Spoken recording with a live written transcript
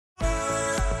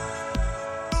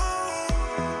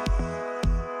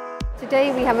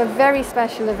Today we have a very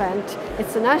special event.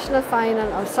 It's the national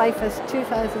final of SciFest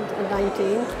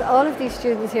 2019. All of these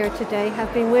students here today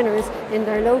have been winners in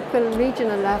their local,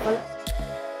 regional level.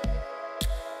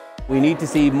 We need to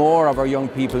see more of our young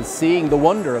people seeing the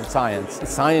wonder of science.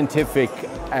 Scientific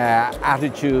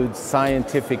attitude,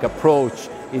 scientific approach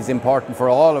is important for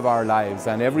all of our lives,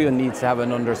 and everyone needs to have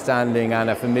an understanding and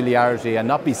a familiarity and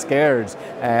not be scared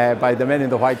by the men in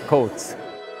the white coats.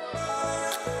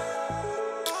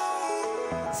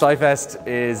 SciFest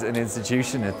is an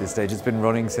institution at this stage. It's been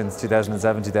running since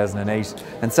 2007, 2008,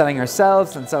 and selling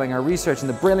ourselves and selling our research and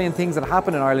the brilliant things that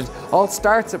happen in Ireland all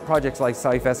starts at projects like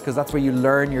SciFest, because that's where you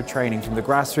learn your training from the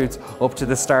grassroots up to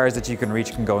the stars that you can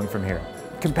reach and going from here.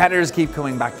 Competitors keep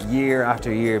coming back year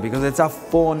after year because it's a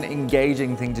fun,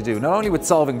 engaging thing to do, not only with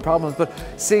solving problems, but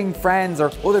seeing friends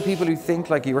or other people who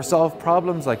think like you or solve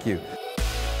problems like you.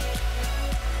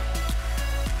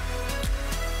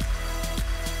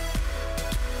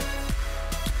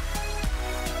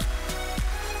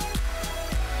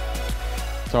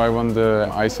 So I won the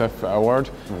ISEF Award,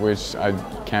 which I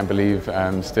can't believe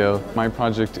still. My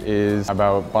project is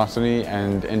about botany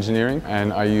and engineering,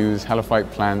 and I use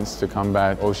halophyte plants to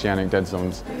combat oceanic dead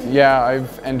zones. Yeah,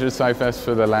 I've entered SciFest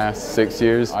for the last 6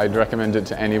 years. I'd recommend it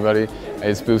to anybody.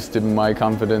 It's boosted my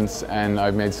confidence and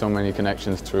I've made so many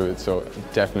connections through it, so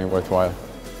definitely worthwhile.